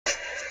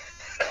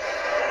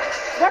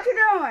What you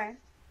doing?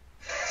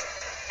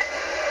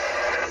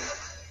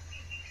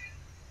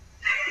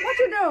 What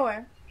you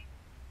doing?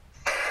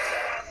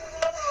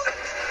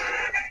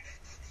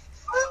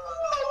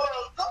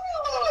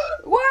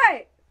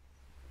 What?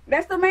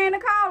 That's the man to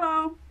call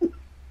on.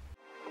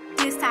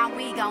 This time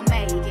we gon'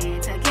 make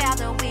it.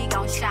 Together we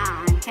gon'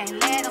 shine. Can't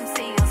let them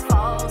see us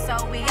fall,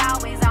 so we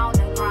always on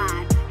the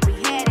grind. We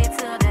headed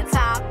to the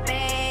top,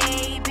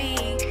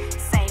 baby.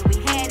 Say we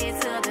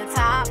headed to the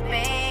top,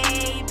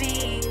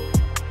 baby.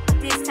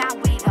 This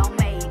time we gon'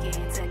 make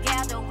it.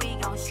 Together we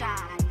gon'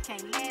 shine.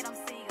 Can't let them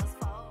see us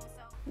fall.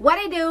 What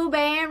it do,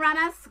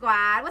 Bandrunnerz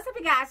squad? What's up,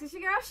 you guys? It's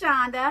your girl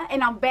Shonda,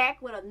 and I'm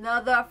back with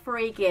another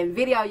freaking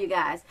video, you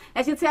guys.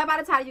 As you can tell by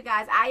the title, you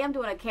guys, I am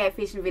doing a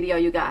catfishing video,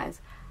 you guys.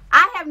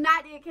 I have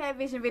not did a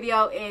catfishing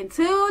video in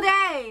 2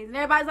 days. And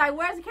everybody's like,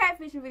 where's the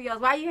catfishing videos?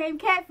 Why you hating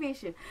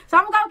catfishing? So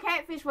I'm going to go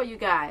catfish for you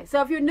guys.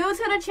 So if you're new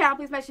to the channel,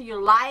 please make sure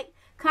you like,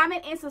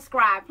 comment, and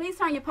subscribe. Please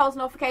turn your post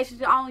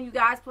notifications on, you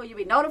guys, so you'll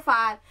be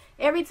notified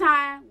every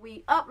time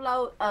we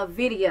upload a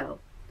video.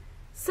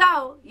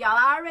 So, y'all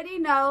already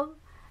know,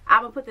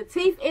 I'm going to put the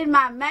teeth in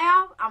my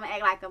mouth. I'm going to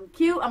act like I'm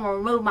cute. I'm going to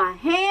remove my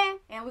hand.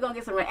 And we're going to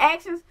get some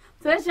reactions.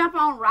 So let's jump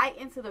on right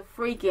into the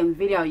freaking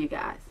video, you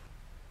guys.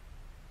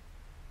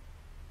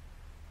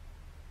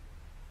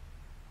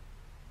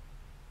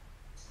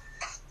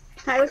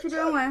 Hey, what you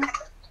doing?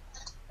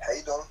 How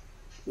you doing?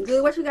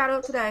 Good. What you got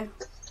up today?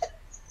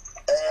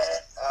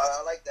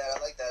 I like that. I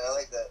like that. I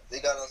like that.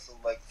 They got on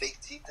some like fake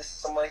teeth or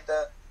something like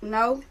that.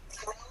 No.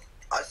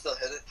 I still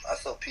hit it. I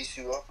still piece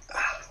you up.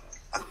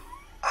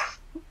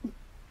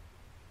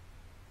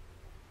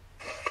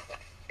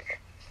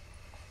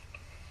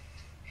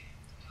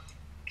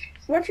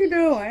 What you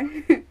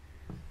doing? God,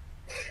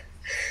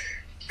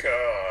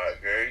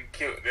 girl, you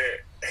killed that.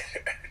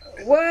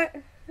 What?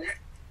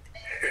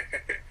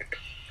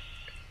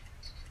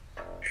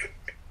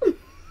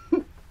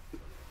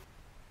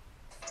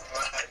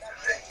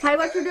 Hey,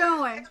 what you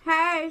doing?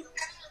 Hey.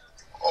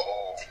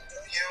 Oh.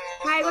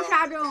 Hey, what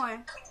y'all doing?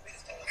 I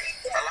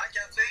like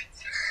your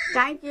teeth.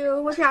 Thank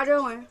you. What y'all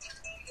doing?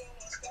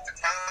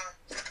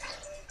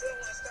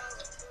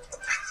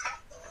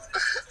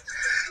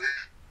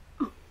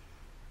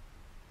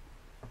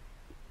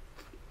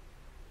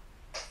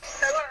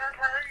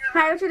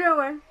 Hey, what you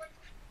doing?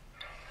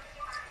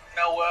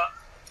 Nowhere.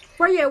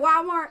 Where you at,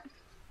 Walmart?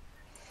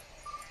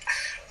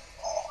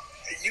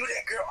 You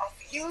that girl off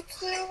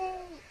YouTube?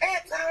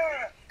 At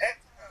her. At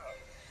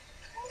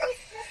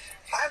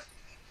her.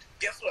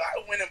 Guess what? I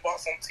went and bought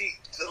some teeth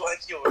just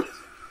like yours.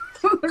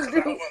 I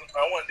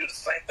want to do the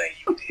same thing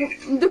you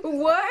did. Do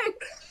what?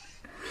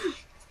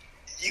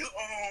 You,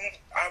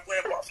 I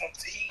went and bought some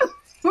teeth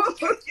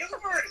just like yours.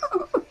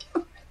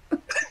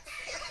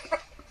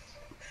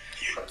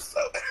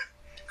 So,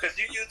 because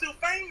you're too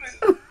famous.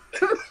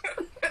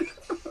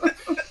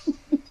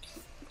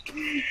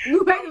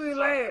 You making me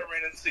laugh.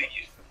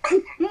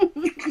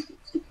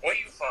 Where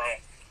you from?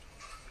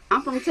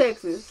 I'm from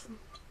Texas.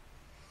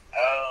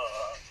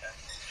 Oh, okay.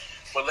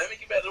 Well, let me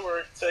get back to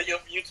work. Tell your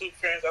YouTube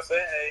friends I said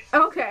hey.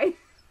 Okay.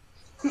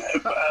 Hey,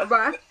 bye.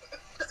 Bye.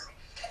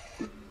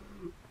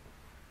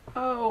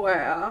 Oh,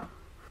 wow.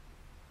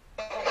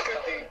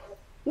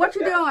 What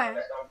you doing?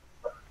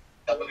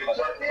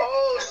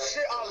 Oh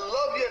shit! I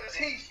love your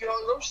teeth, yo.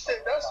 Them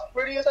shit, that's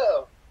pretty as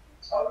hell.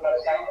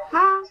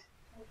 Huh?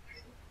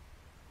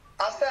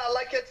 I said I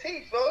like your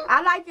teeth, yo.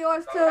 I like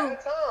yours too.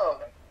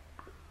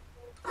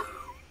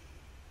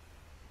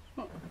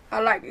 I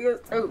like yours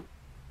too.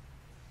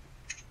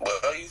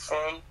 Where are you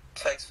from?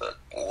 Texas?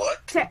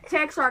 What?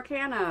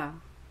 Texarkana.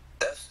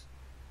 That's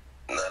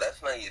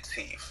not your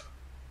teeth.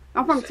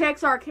 I'm from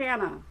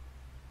Texarkana.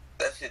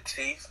 That's your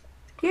teeth?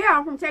 Yeah,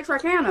 I'm from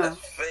Texarkana. That's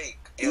fake.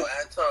 You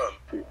add Tom.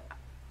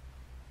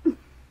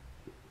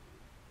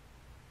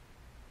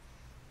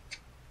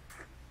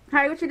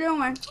 Hey, what you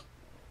doing?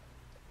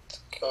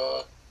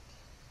 Uh,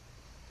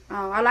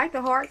 Oh, I like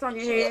the hearts on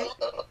your head.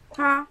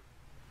 Huh?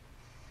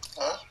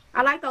 huh?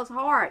 I like those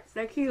hearts.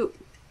 They're cute.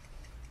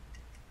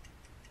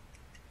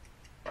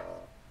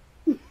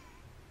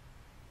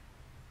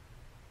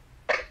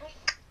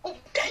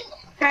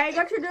 Hey,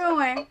 what you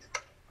doing?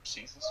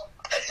 Jesus.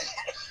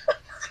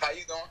 How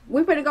you doing?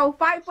 We finna go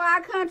fight for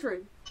our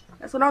country.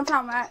 That's what I'm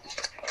talking about.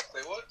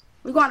 Say what?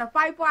 We going to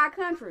fight for our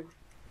country.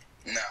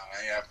 Nah, I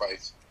ain't got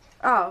fights.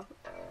 Oh.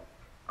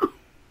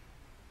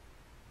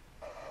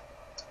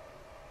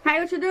 Hey,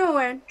 what you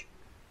doing?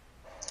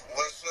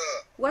 What's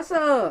up? What's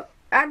up?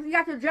 You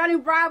got your Johnny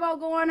Bravo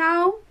going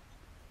on?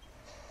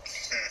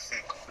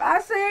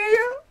 I see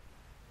you.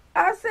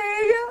 I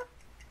see you.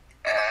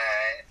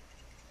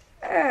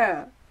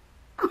 Yeah.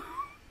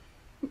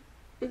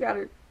 He got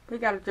a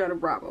Johnny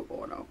Bravo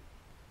going on.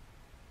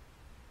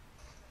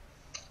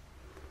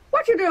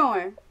 What you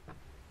doing?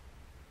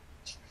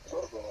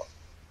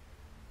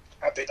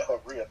 I bet her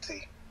real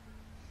teeth.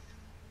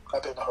 I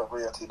bet her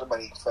real teeth.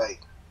 Nobody ain't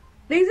fake.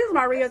 These is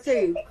my real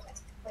teeth.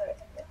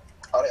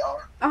 Oh, they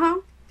are? Uh-huh.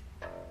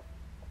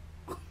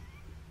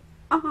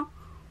 Uh-huh.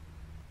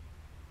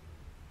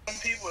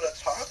 People to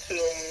talk to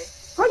them.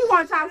 Who you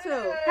want to talk to?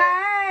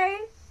 Hey.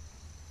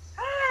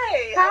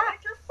 Hi. Huh? I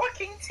like your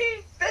fucking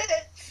teeth, bitch.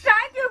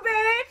 Thank you,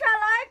 bitch. I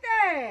like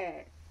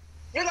that.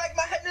 You like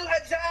my new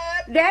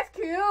hijab? That's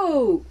cute.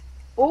 Ooh,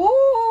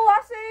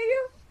 I see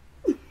you.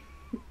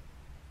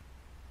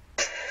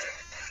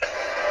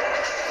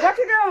 What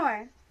you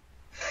doing?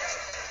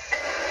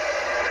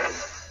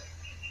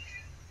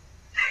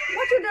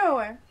 What you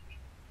doing?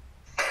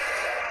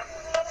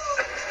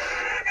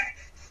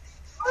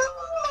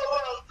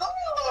 Oh, God.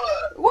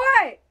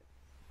 What?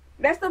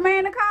 That's the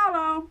man to call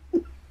on.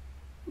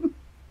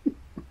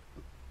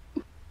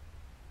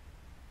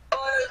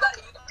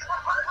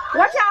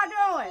 What y'all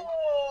doing?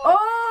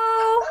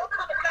 Oh.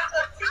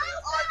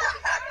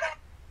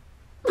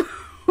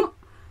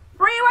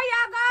 Free, where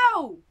y'all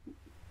go?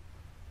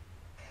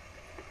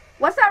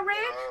 What's up,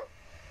 Rich?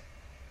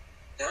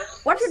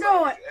 What you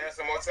doing? Ask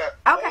him one time.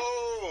 Okay.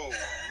 Oh,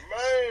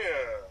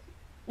 man.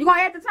 You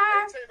gonna add the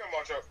time? Take them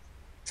out your...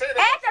 Take them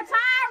At out the your-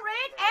 time,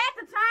 Rich. At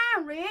the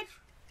time, Rich.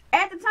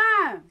 At the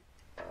time.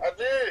 I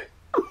did.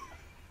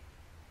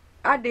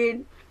 I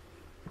did.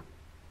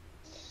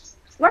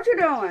 What you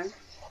doing?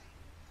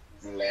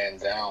 Laying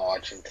down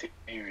watching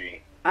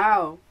TV.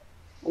 Oh.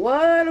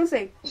 What? Let me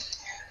see.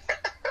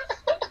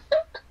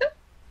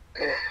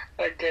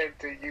 I can't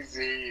take you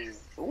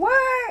serious.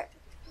 What?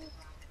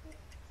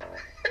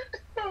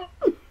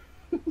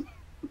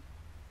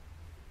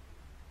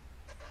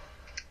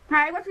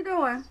 Hey, what you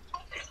doing? I'm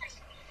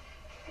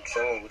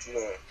chilling. What you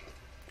doing?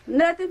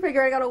 Nothing.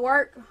 Figure I gotta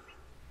work.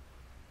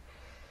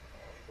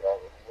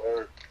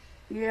 Word.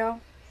 Yeah.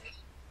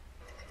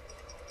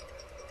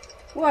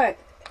 What?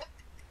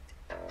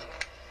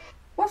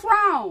 What's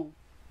wrong?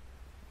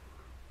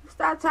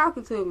 Stop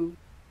talking to me.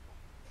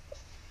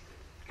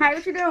 Hey,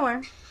 what you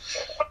doing?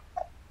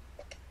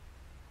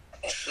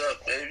 What's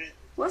up, baby?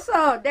 What's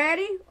up,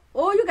 Daddy?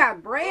 Oh, you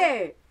got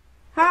bread.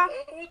 Huh?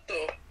 What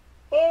the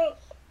fuck?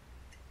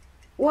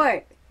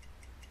 What?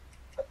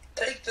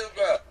 Take them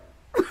out.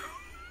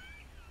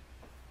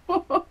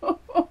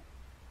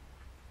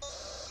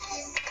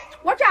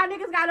 What y'all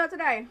niggas got up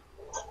today?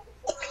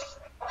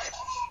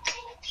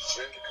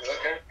 Shit,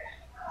 cooking.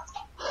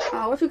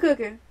 Oh, what you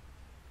cooking?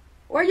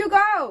 Where you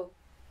go?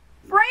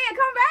 Friend,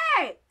 come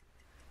back.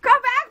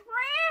 Come back,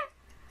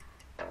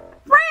 friend.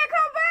 Friend,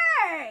 come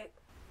back.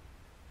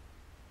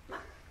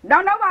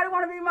 Don't nobody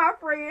want to be my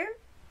friend.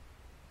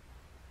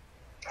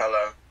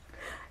 Hello.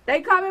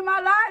 They come in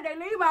my life. They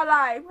leave my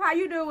life. How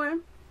you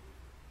doing?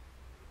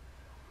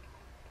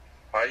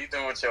 How you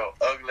doing with your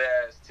ugly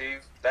ass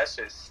teeth? That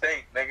shit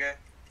stink, nigga.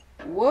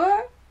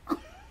 What?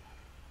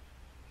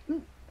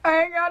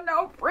 I ain't got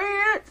no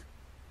friends.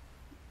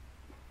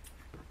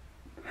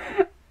 I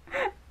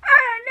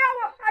ain't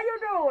never. How you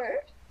doing?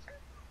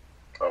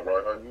 All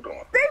right, how you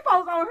doing? These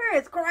folks over here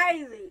is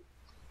crazy.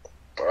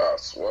 I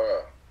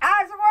swear.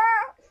 I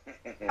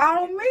swear.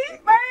 On me,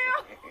 fam.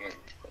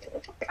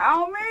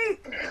 On me.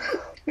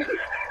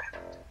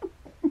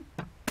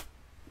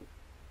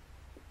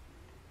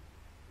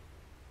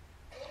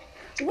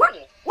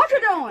 What you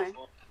doing?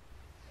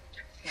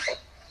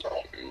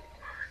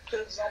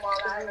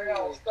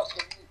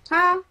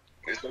 Huh?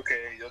 It's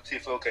okay. Your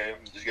teeth okay.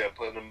 You just gotta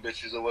put them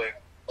bitches away.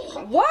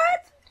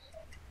 What?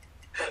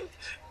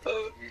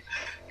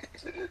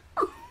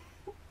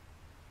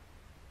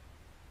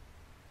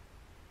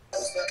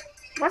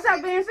 What's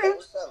up, Vincent?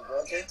 What's up,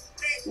 brother?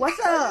 What's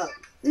up?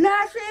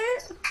 Nah,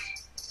 shit.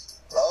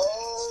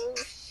 Oh,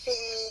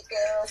 shit,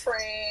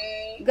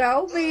 girlfriend.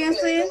 Go, You gotta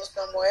Vincent. go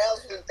somewhere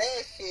else with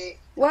that shit.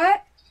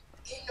 What?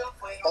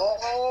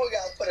 Oh, you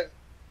gotta put a...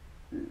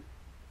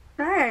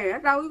 Hey, I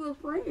thought we was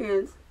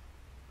friends.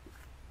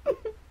 They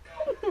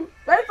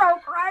so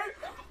crazy.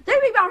 They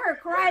be out here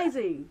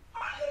crazy.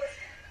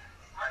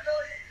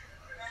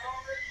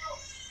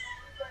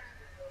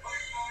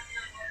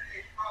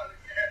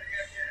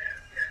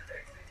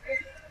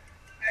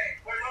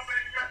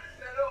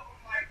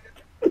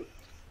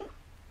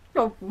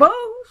 So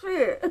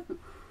bullshit.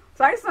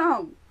 Say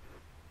something.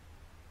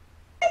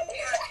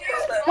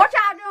 What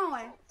y'all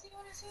doing?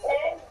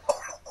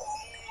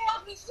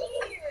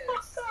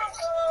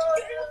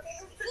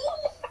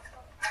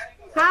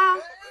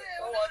 Huh?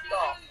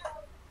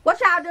 What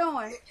y'all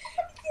doing?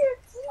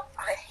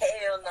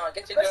 Hell no,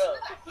 get your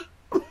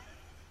girl.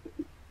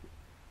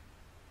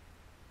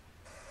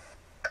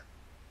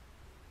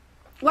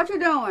 What you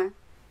doing?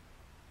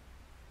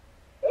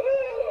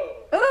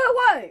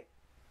 What?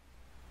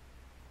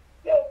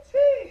 Your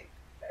teeth.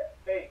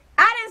 Hey,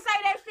 I didn't say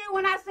that shit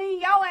when I seen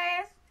your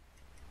ass.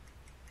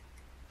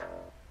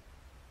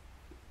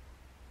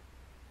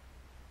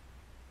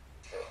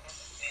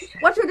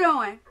 What you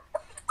doing?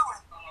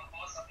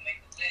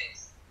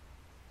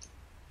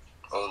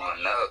 Hold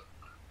on up.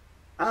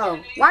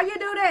 Oh, why you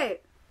do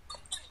that?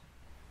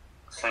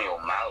 It's in your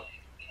mouth.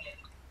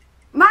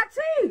 My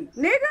teeth,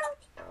 nigga.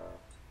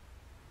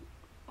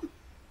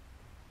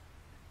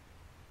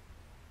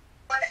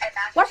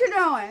 What you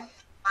doing?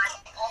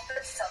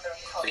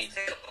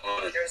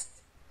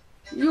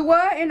 You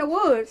what? In the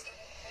woods?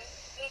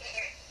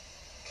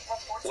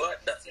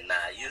 What? Nah,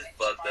 you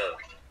fucked up.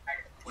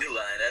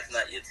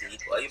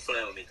 Why you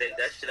playing with me? Take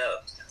that shit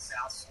out.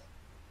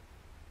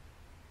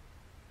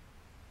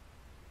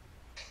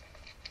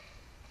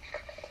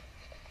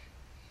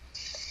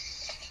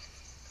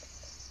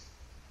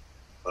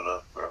 What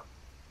up, bro?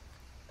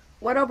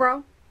 What up,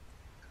 bro?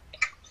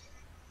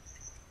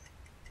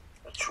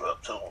 What you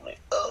up to me?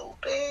 Oh,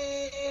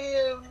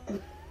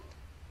 damn.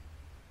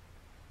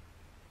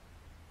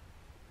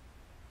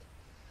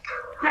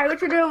 Hey,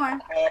 what you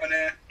doing?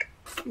 Morning.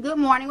 Good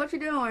morning. What you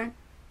doing?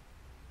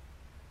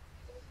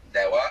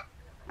 That what?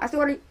 I said,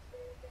 what are you...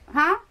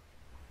 Huh?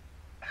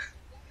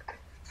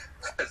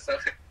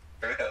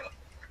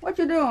 What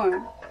you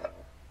doing?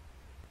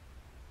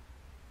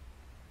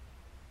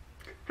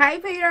 Hey,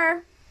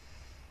 Peter.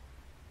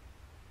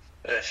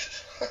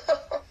 Yes.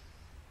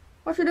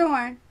 What you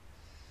doing?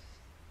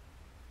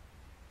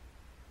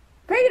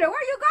 Peter,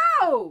 where you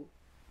go?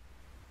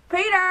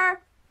 Peter.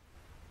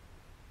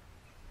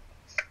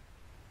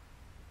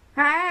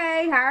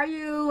 Hey, how are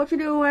you? What you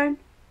doing?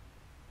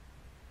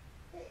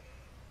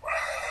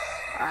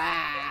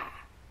 Ah.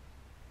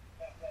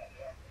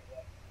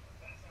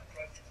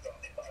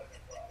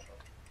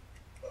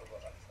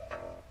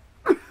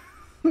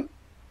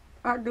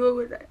 I'll do it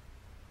with that.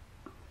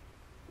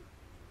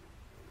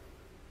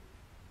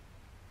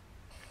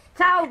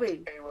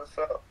 Toby. Hey, what's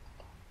up?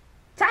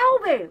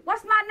 Toby.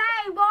 What's my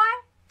name, boy?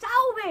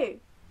 Toby.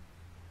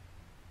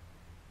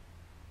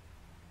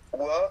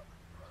 What?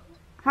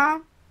 Huh?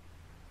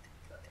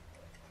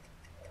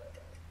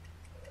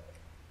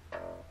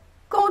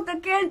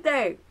 Kunta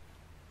Kinte.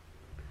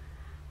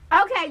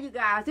 Okay, you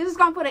guys, this is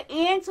going to put an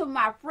end to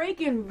my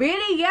freaking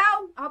video.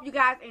 I hope you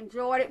guys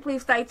enjoyed it.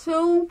 Please stay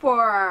tuned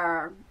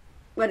for,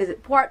 what is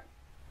it, part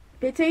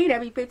 15?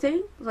 That'll be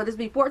 15. So this will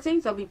be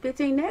 14, so it'll be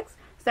 15 next.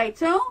 Stay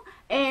tuned.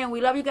 And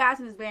we love you guys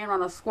in this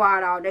Bandrunnerz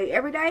squad all day,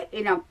 every day.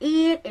 And I'm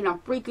in, and I'm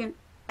freaking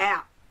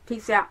out.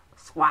 Peace out,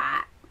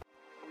 squad.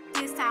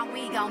 This time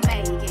we gon'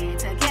 make it.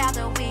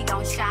 Together we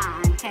gon'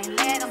 shine. Can't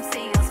let them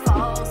see us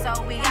fall,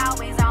 so we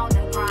always